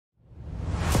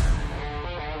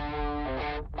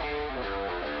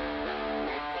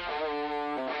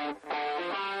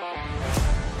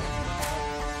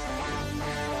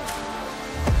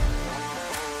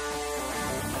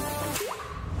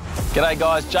G'day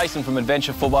guys, Jason from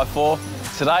Adventure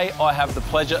 4x4. Today I have the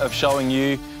pleasure of showing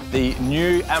you the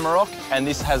new Amarok, and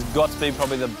this has got to be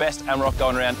probably the best Amarok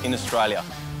going around in Australia.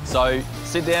 So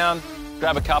sit down,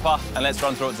 grab a cuppa and let's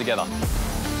run through it together.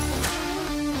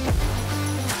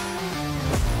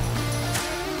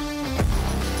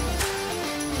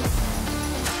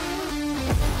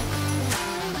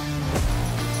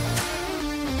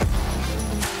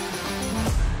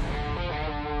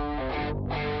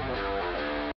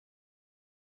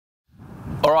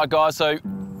 All right guys, so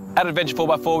at Adventure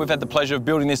 4x4 we've had the pleasure of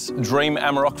building this dream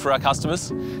Amarok for our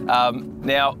customers.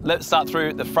 Now let's start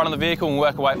through the front of the vehicle and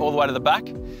work our way all the way to the back.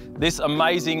 This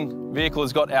amazing vehicle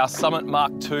has got our Summit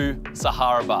Mark II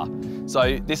Sahara bar.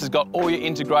 So this has got all your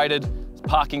integrated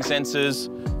parking sensors,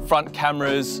 front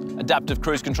cameras, adaptive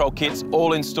cruise control kits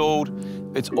all installed.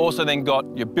 It's also then got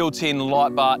your built-in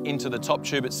light bar into the top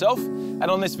tube itself.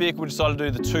 And on this vehicle, we decided to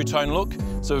do the two-tone look.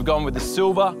 So we've gone with the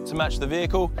silver to match the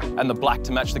vehicle and the black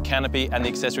to match the canopy and the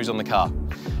accessories on the car.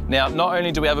 Now, not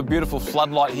only do we have a beautiful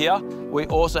floodlight here, we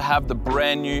also have the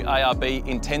brand new ARB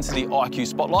Intensity IQ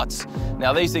spotlights.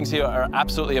 Now, these things here are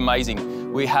absolutely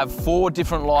amazing. We have 4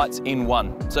 different lights in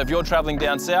one. So if you're traveling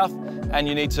down south and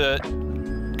you need to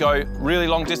go really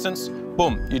long distance,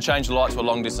 boom, you change the light to a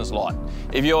long distance light.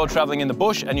 If you're traveling in the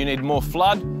bush and you need more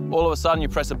flood, all of a sudden you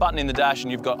press a button in the dash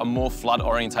and you've got a more flood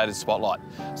orientated spotlight.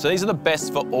 So these are the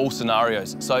best for all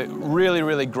scenarios. So really,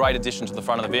 really great addition to the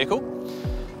front of the vehicle.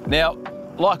 Now,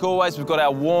 like always, we've got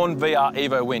our Warn VR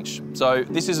Evo winch. So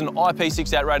this is an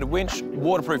IP68 rated winch,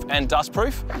 waterproof and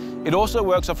dustproof. It also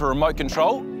works off a remote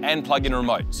control and plug-in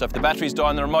remote. So if the batteries die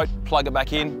in the remote, plug it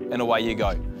back in and away you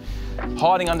go.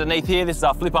 Hiding underneath here, this is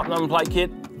our flip-up number plate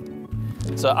kit.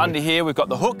 So under here, we've got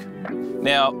the hook.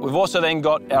 Now, we've also then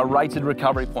got our rated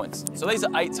recovery points. So these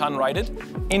are 8-ton rated,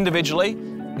 individually,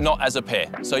 not as a pair.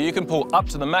 So you can pull up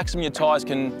to the maximum your tyres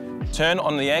can turn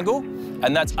on the angle,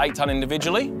 and that's 8-ton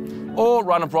individually, or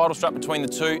run a bridle strap between the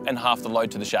two and half the load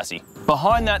to the chassis.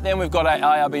 Behind that then, we've got our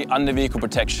ARB under vehicle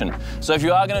protection. So if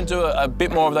you are going to do a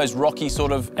bit more of those rocky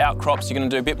sort of outcrops, you're going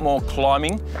to do a bit more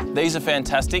climbing, these are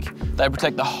fantastic. They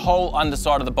protect the whole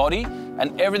underside of the body,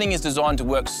 and everything is designed to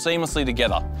work seamlessly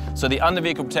together. So the under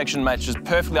vehicle protection matches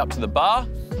perfectly up to the bar,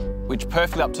 which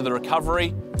perfectly up to the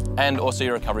recovery, and also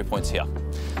your recovery points here.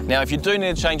 Now, if you do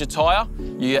need to change a tyre,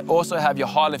 you also have your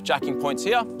high lift jacking points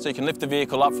here, so you can lift the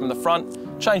vehicle up from the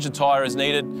front, change the tyre as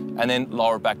needed, and then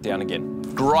lower it back down again.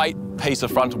 Great piece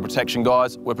of frontal protection,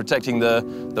 guys. We're protecting the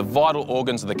vital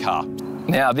organs of the car.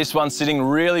 Now, this one's sitting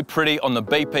really pretty on the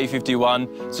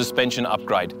BP51 suspension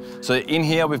upgrade. So in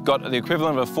here, we've got the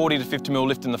equivalent of a 40 to 50 mil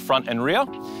lift in the front and rear.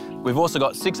 We've also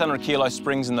got 600 kilo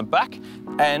springs in the back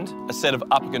and a set of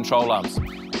upper control arms.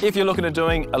 If you're looking at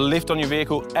doing a lift on your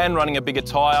vehicle and running a bigger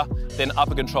tyre, then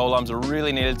upper control arms are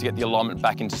really needed to get the alignment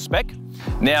back into spec.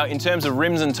 Now, in terms of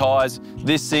rims and tyres,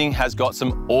 this thing has got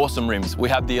some awesome rims. We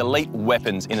have the Elite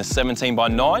Weapons in a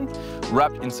 17x9,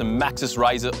 wrapped in some Maxxis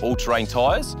Razor all-terrain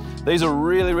tyres. These are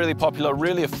really, really popular,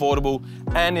 really affordable,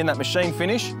 and in that machine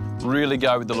finish, really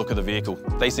go with the look of the vehicle.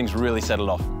 These things really set it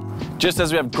off. Just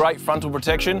as we have great frontal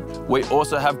protection, we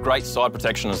also have great side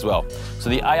protection as well. So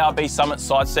the ARB Summit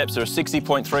side steps are a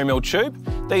 60.3mm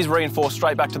tube. These reinforce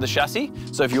straight back to the chassis.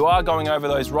 So if you are going over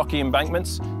those rocky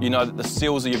embankments, you know that the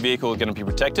sills of your vehicle are going to be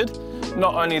protected.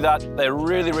 Not only that, they're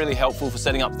really, really helpful for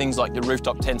setting up things like your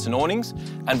rooftop tents and awnings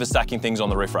and for stacking things on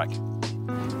the roof rack.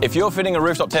 If you're fitting a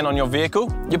rooftop tent on your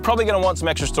vehicle, you're probably going to want some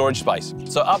extra storage space.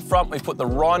 So up front, we've put the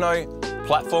Rhino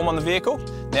platform on the vehicle.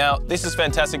 Now, this is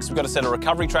fantastic because we've got a set of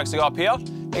recovery tracks to go up here.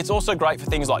 It's also great for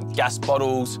things like gas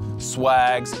bottles,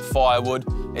 swags, firewood.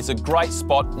 It's a great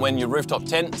spot when your rooftop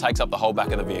tent takes up the whole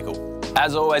back of the vehicle.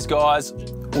 As always, guys,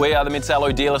 we are the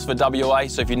mid-alloy dealers for WA,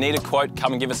 so if you need a quote,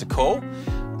 come and give us a call.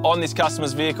 On this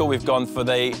customer's vehicle, we've gone for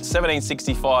the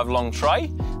 1765 long tray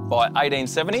by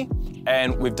 1870,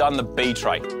 and we've done the B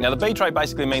tray. Now, the B tray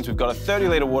basically means we've got a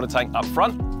 30-litre water tank up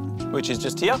front, which is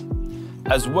just here,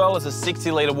 as well as a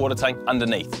 60-litre water tank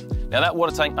underneath. Now that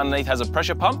water tank underneath has a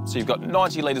pressure pump, so you've got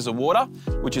 90 litres of water,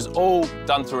 which is all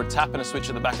done through a tap and a switch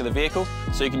at the back of the vehicle.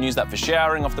 So you can use that for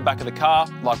showering off the back of the car,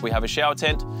 like we have a shower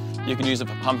tent. You can use it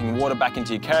for pumping water back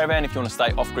into your caravan if you want to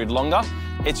stay off-grid longer.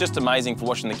 It's just amazing for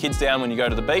washing the kids down when you go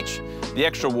to the beach. The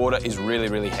extra water is really,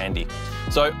 really handy.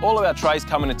 So all of our trays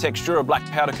come in a Textura black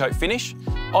powder coat finish.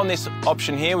 On this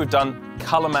option here, we've done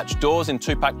colour match doors in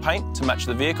 2-pack paint to match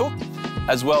the vehicle,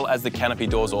 as well as the canopy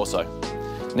doors also.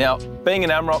 Now, being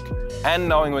an Amarok and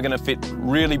knowing we're going to fit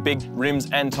really big rims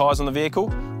and tyres on the vehicle,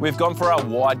 we've gone for our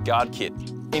wide guard kit.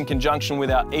 In conjunction with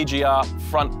our EGR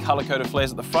front colour-coded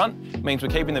flares at the front, means we're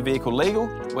keeping the vehicle legal,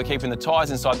 we're keeping the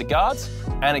tyres inside the guards,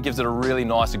 and it gives it a really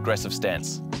nice aggressive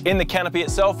stance. In the canopy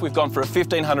itself, we've gone for a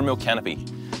 1500mm canopy.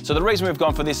 So the reason we've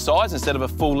gone for this size instead of a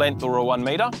full length or a 1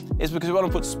 metre is because we want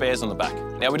to put spares on the back.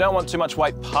 Now we don't want too much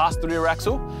weight past the rear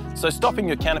axle, so stopping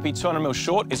your canopy 200mm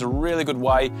short is a really good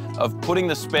way of putting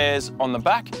the spares on the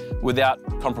back without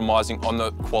compromising on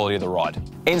the quality of the ride.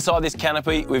 Inside this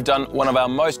canopy, we've done one of our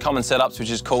most common setups,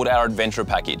 which is called our Adventurer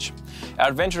package. Our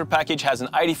Adventurer package has an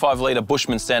 85-litre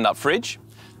Bushman stand-up fridge,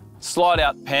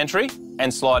 slide-out pantry,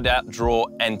 and slide-out drawer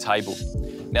and table.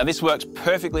 Now this works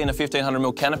perfectly in a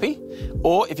 1500mm canopy,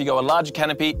 or if you go a larger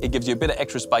canopy, it gives you a bit of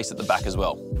extra space at the back as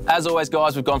well. As always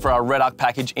guys, we've gone for our Red Arc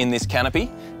package in this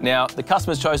canopy. Now the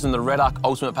customer's chosen the Red Arc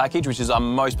Ultimate package, which is our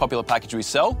most popular package we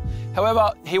sell.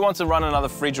 However, he wants to run another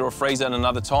fridge or a freezer at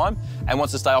another time and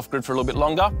wants to stay off grid for a little bit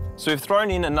longer. So we've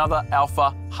thrown in another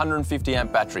Alpha 150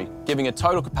 amp battery, giving a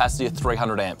total capacity of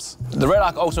 300 amps. The Red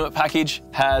Arc Ultimate package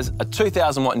has a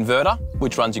 2000 watt inverter,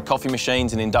 which runs your coffee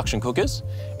machines and induction cookers.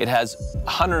 It has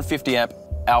 150 amp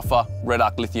Alpha Red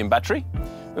Arc lithium battery.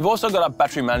 We've also got our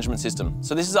battery management system.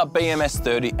 So this is our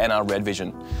BMS30 and our Red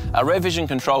Vision. Our Red Vision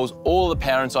controls all the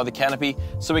power inside the canopy,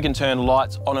 so we can turn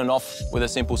lights on and off with a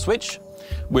simple switch.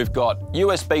 We've got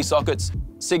USB sockets,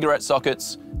 cigarette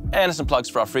sockets, Anderson plugs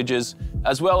for our fridges,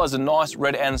 as well as a nice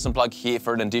red Anderson plug here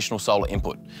for an additional solar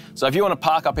input. So if you want to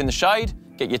park up in the shade,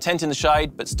 get your tent in the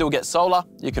shade, but still get solar,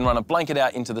 you can run a blanket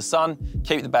out into the sun,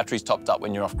 keep the batteries topped up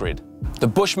when you're off grid. The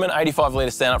Bushman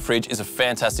 85-litre stand-up fridge is a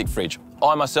fantastic fridge.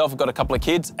 I myself have got a couple of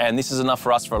kids, and this is enough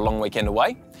for us for a long weekend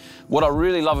away. What I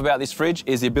really love about this fridge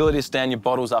is the ability to stand your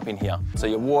bottles up in here. So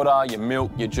your water, your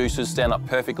milk, your juices stand up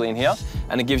perfectly in here,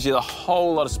 and it gives you a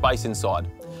whole lot of space inside.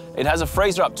 It has a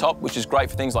freezer up top, which is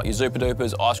great for things like your Zupa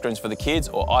Dupas, ice creams for the kids,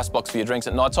 or icebox for your drinks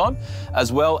at night time,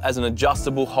 as well as an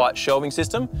adjustable height shelving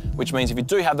system, which means if you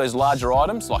do have those larger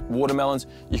items, like watermelons,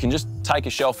 you can just take a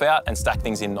shelf out and stack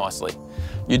things in nicely.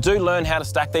 You do learn how to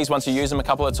stack these once you use them a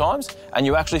couple of times, and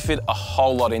you actually fit a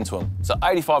whole lot into them. So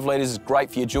 85 litres is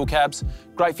great for your dual cabs,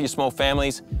 great for your small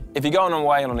families. If you're going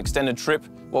away on an extended trip,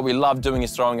 what we love doing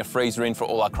is throwing a freezer in for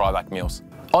all our cryovac meals.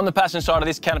 On the passenger side of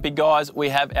this canopy, guys, we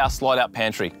have our slide-out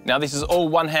pantry. Now, this is all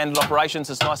one-handed operation,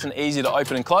 so it's nice and easy to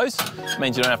open and close. It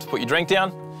means you don't have to put your drink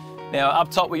down. Now,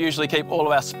 up top, we usually keep all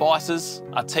of our spices,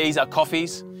 our teas, our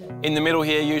coffees. In the middle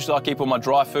here, usually I keep all my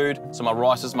dry food, so my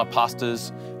rices, my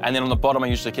pastas, and then on the bottom, I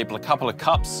usually keep a couple of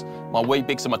cups, my Wheat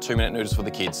Bix and my 2-minute noodles for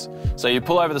the kids. So you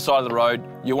pull over the side of the road,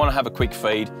 you want to have a quick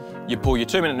feed, you pull your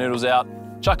 2-minute noodles out,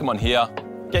 chuck them on here,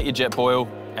 get your jet boil,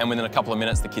 and within a couple of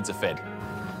minutes, the kids are fed.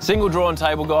 Single drawer and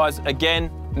table, guys. Again,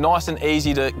 nice and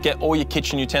easy to get all your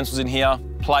kitchen utensils in here,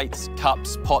 plates,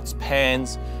 cups, pots,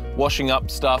 pans, washing up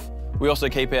stuff. We also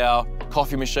keep our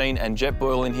coffee machine and jet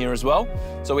boil in here as well.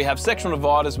 So we have sectional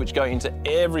dividers which go into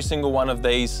every single one of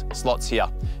these slots here.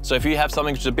 So if you have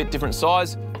something which is a bit different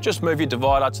size, just move your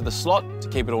divider to the slot to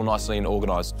keep it all nicely and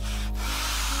organised.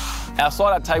 Our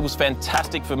slide-out table is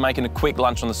fantastic for making a quick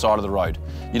lunch on the side of the road.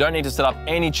 You don't need to set up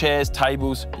any chairs,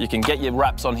 tables. You can get your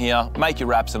wraps on here, make your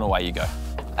wraps, and away you go.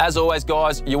 As always,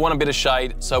 guys, you want a bit of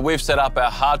shade, so we've set up our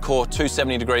hardcore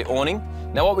 270-degree awning.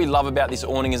 Now, what we love about this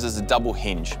awning is it's a double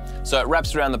hinge. So it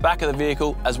wraps around the back of the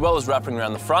vehicle as well as wrapping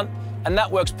around the front, and that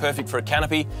works perfect for a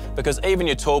canopy because even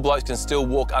your tall blokes can still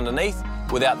walk underneath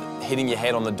without hitting your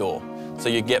head on the door. So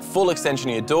you get full extension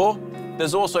of your door.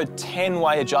 There's also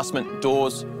 10-way adjustment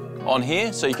doors on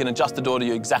here, so you can adjust the door to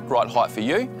your exact right height for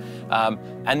you.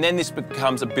 And then this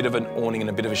becomes a bit of an awning and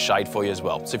a bit of a shade for you as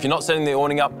well. So if you're not setting the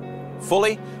awning up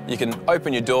fully, you can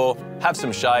open your door, have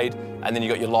some shade, and then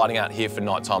you've got your lighting out here for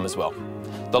night time as well.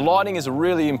 The lighting is a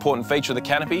really important feature of the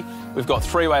canopy. We've got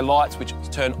 3-way lights which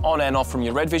turn on and off from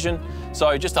your Red Vision.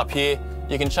 So just up here,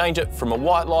 you can change it from a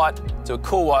white light to a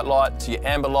cool white light to your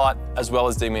amber light, as well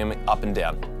as dimming them up and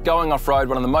down. Going off-road,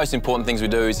 one of the most important things we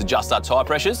do is adjust our tyre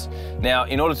pressures. Now,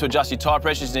 in order to adjust your tyre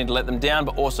pressures, you need to let them down,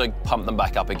 but also pump them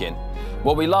back up again.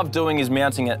 What we love doing is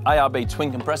mounting an ARB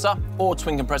twin compressor or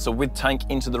twin compressor with tank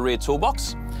into the rear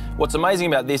toolbox. What's amazing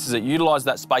about this is it utilises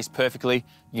that space perfectly.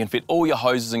 You can fit all your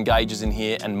hoses and gauges in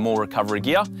here and more recovery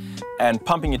gear. And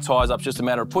pumping your tyres up is just a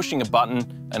matter of pushing a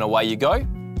button and away you go.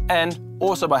 And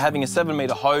also by having a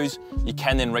 7-metre hose, you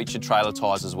can then reach your trailer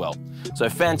tyres as well. So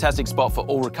fantastic spot for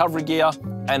all recovery gear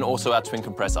and also our twin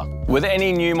compressor. With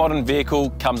any new modern vehicle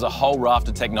comes a whole raft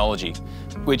of technology,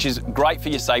 which is great for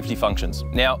your safety functions.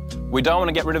 Now, we don't want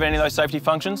to get rid of any of those safety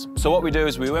functions. So what we do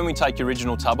is when we take your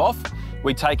original tub off,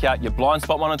 we take out your blind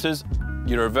spot monitors,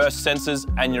 your reverse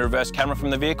sensors and your reverse camera from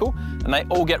the vehicle, and they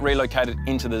all get relocated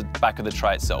into the back of the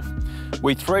tray itself.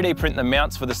 We 3D print the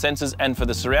mounts for the sensors and for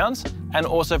the surrounds, and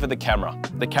also for the camera.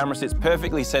 The camera sits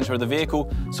perfectly center of the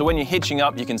vehicle, so when you're hitching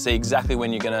up, you can see exactly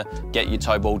when you're gonna get your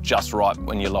tow ball just right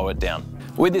when you lower it down.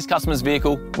 With this customer's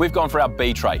vehicle, we've gone for our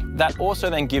B tray. That also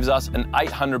then gives us an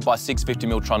 800 by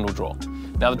 650mm trundle drawer.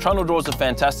 Now the trundle drawers are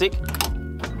fantastic.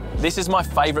 This is my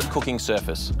favourite cooking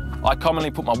surface. I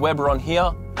commonly put my Weber on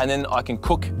here and then I can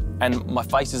cook and my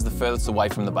face is the furthest away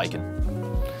from the bacon.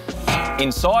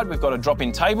 Inside we've got a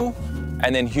drop-in table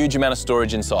and then huge amount of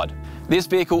storage inside. This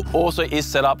vehicle also is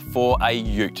set up for a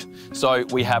ute. So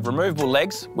we have removable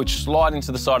legs which slide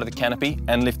into the side of the canopy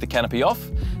and lift the canopy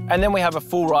off. And then we have a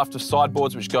full raft of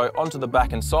sideboards which go onto the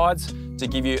back and sides to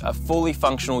give you a fully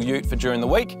functional ute for during the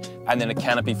week and then a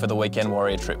canopy for the weekend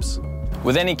warrior trips.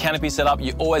 With any canopy setup,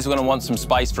 you're always going to want some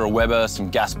space for a Weber, some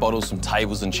gas bottles, some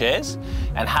tables and chairs.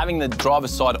 And having the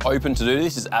driver's side open to do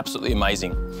this is absolutely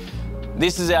amazing.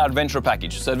 This is our Adventurer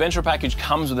package. So Adventurer package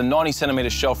comes with a 90cm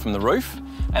shelf from the roof,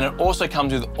 and it also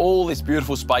comes with all this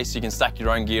beautiful space so you can stack your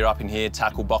own gear up in here,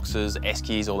 tackle boxes,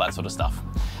 S-keys, all that sort of stuff.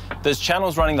 There's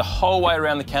channels running the whole way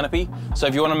around the canopy, so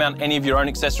if you want to mount any of your own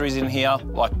accessories in here,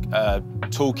 like a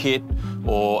toolkit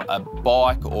or a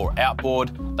bike or outboard,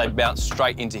 they bounce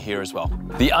straight into here as well.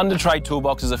 The under tray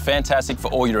toolboxes are fantastic for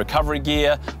all your recovery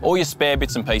gear, all your spare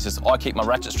bits and pieces. I keep my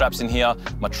ratchet straps in here,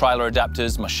 my trailer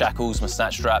adapters, my shackles, my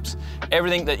snatch straps.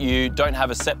 Everything that you don't have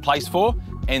a set place for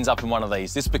ends up in one of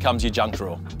these. This becomes your junk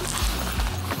drawer.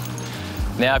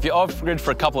 Now, if you're off-grid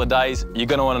for a couple of days, you're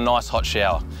going to want a nice hot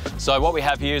shower. So what we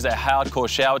have here is a hardcore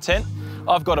shower tent.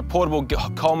 I've got a portable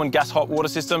Coleman gas hot water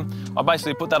system. I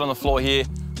basically put that on the floor here,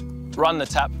 run the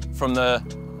tap from the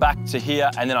back to here,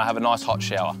 and then I have a nice hot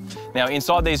shower. Now,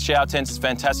 inside these shower tents is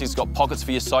fantastic. It's got pockets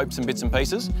for your soaps and bits and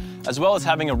pieces, as well as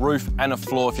having a roof and a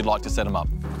floor if you'd like to set them up.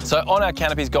 So on our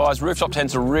canopies, guys, rooftop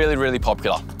tents are really, really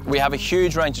popular. We have a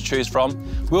huge range to choose from.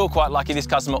 We were quite lucky. This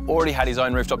customer already had his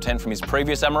own rooftop tent from his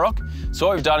previous Amarok. So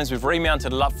what we've done is we've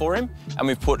remounted it up for him and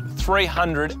we've put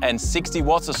 360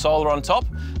 watts of solar on top.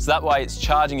 So that way it's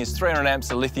charging his 300 amps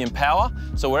of lithium power.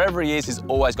 So wherever he is, he's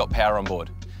always got power on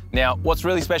board. Now, what's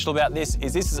really special about this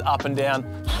is up and down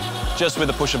just with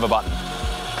the push of a button.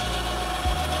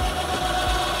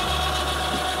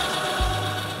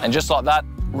 And just like that,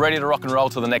 ready to rock and roll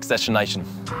to the next destination.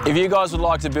 If you guys would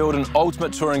like to build an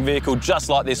ultimate touring vehicle just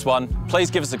like this one, please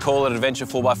give us a call at Adventure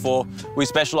 4x4. We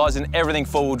specialise in everything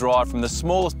four-wheel drive, from the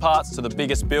smallest parts to the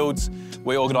biggest builds.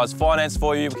 We organise finance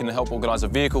for you, we can help organise a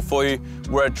vehicle for you.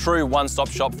 We're a true one-stop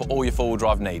shop for all your four-wheel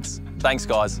drive needs. Thanks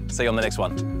guys, see you on the next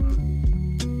one.